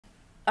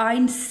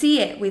I see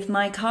it with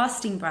my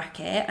casting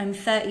bracket. I'm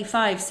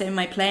 35, so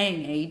my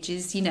playing age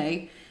is, you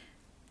know,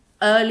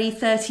 early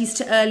 30s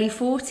to early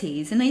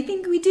 40s. And I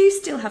think we do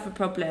still have a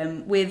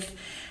problem with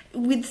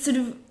sort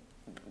of,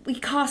 we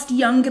cast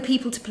younger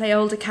people to play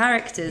older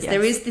characters. Yes.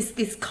 There is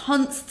this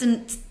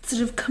constant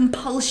sort of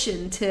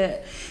compulsion to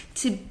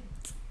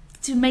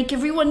make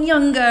everyone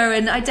younger,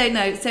 and I don't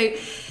know. So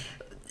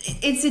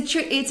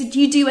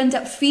you do end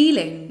up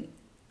feeling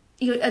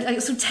you're like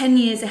sort of 10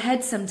 years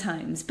ahead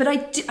sometimes, but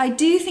I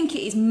do think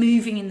it is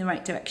moving in the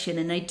right direction,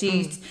 and I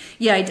do,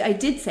 I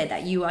did say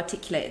that. You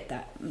articulated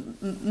that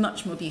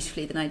much more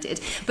beautifully than I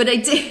did, but I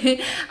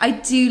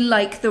do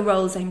like the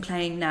roles I'm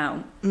playing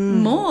now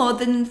more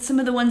than some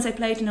of the ones I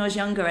played when I was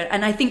younger,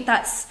 and I think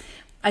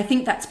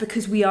that's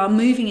because we are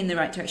moving in the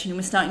right direction, and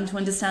we're starting to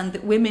understand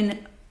that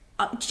women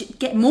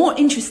get more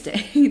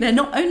interesting. They're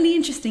not only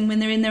interesting when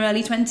they're in their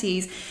early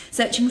 20s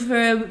searching for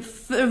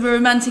a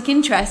romantic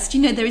interest.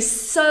 You know, there is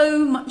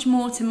so much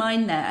more to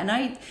mine there,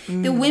 and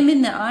the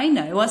women that I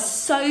know are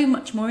so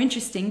much more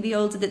interesting the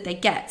older that they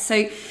get.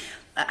 So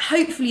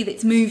hopefully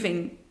it's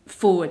moving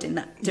forward in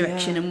that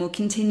direction, and will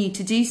continue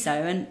to do so.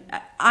 And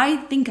I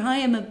think I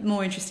am a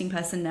more interesting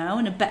person now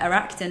and a better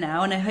actor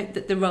now, and I hope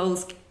that the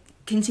roles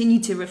continue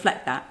to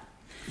reflect that.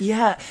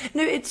 Yeah,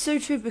 no, it's so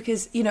true,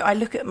 because, you know, I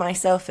look at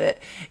myself at,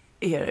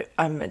 you know,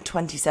 I'm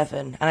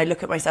 27, and I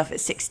look at myself at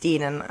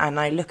 16, and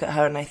I look at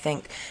her and I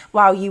think,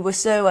 wow, you were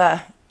so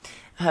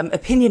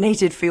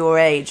opinionated for your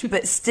age,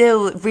 but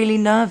still really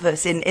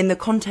nervous in the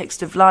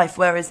context of life.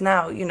 Whereas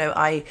now, you know,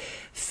 I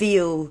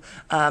feel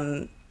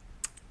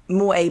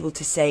more able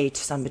to say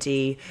to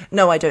somebody,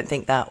 no, I don't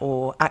think that,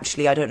 or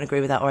actually I don't agree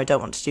with that, or I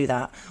don't want to do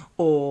that.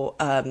 Or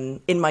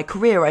in my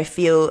career, I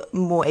feel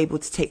more able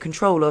to take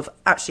control of,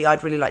 actually,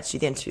 I'd really like to do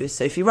the interview with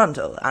Sophie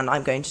Rundle, and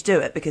I'm going to do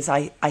it because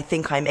I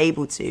think I'm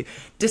able to,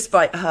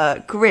 despite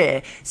her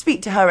career,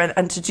 speak to her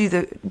and to do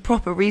the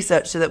proper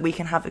research so that we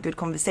can have a good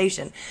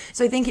conversation.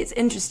 So I think it's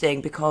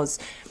interesting, because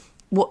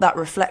what that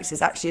reflects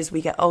is actually, as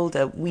we get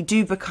older, we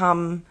do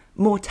become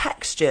more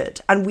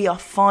textured, and we are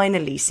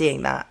finally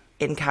seeing that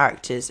in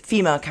characters,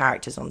 female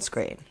characters on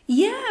screen.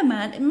 Yeah,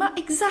 man,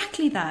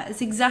 exactly that.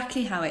 It's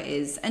exactly how it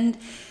is. And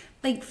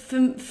like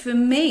for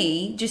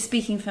me, just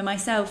speaking for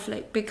myself,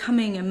 like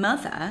becoming a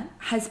mother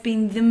has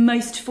been the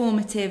most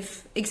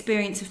formative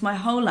experience of my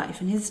whole life,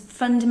 and has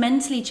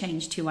fundamentally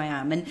changed who I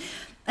am.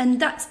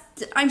 And that's,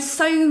 I'm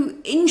so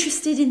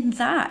interested in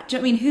that. Do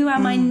you know what I mean? Who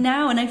am I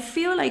now? And I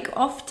feel like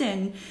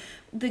often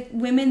the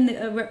women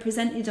that are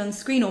represented on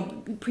screen, or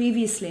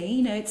previously,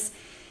 you know,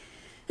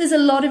 there's a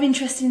lot of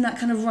interest in that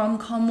kind of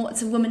rom-com,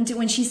 what's a woman do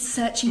when she's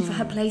searching for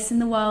her place in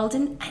the world,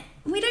 and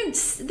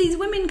these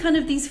women, kind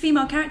of these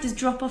female characters,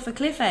 drop off a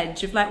cliff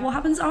edge of like, what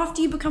happens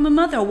after you become a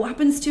mother? What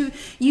happens to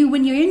you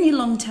when you're in your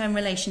long-term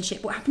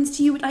relationship? What happens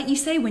to you, like you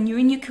say, when you're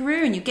in your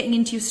career and you're getting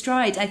into your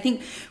stride? I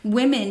think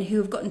women who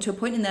have gotten to a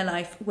point in their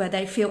life where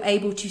they feel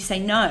able to say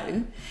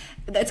no,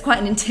 that's quite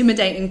an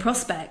intimidating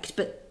prospect,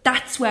 but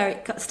that's where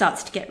it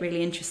starts to get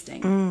really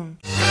interesting.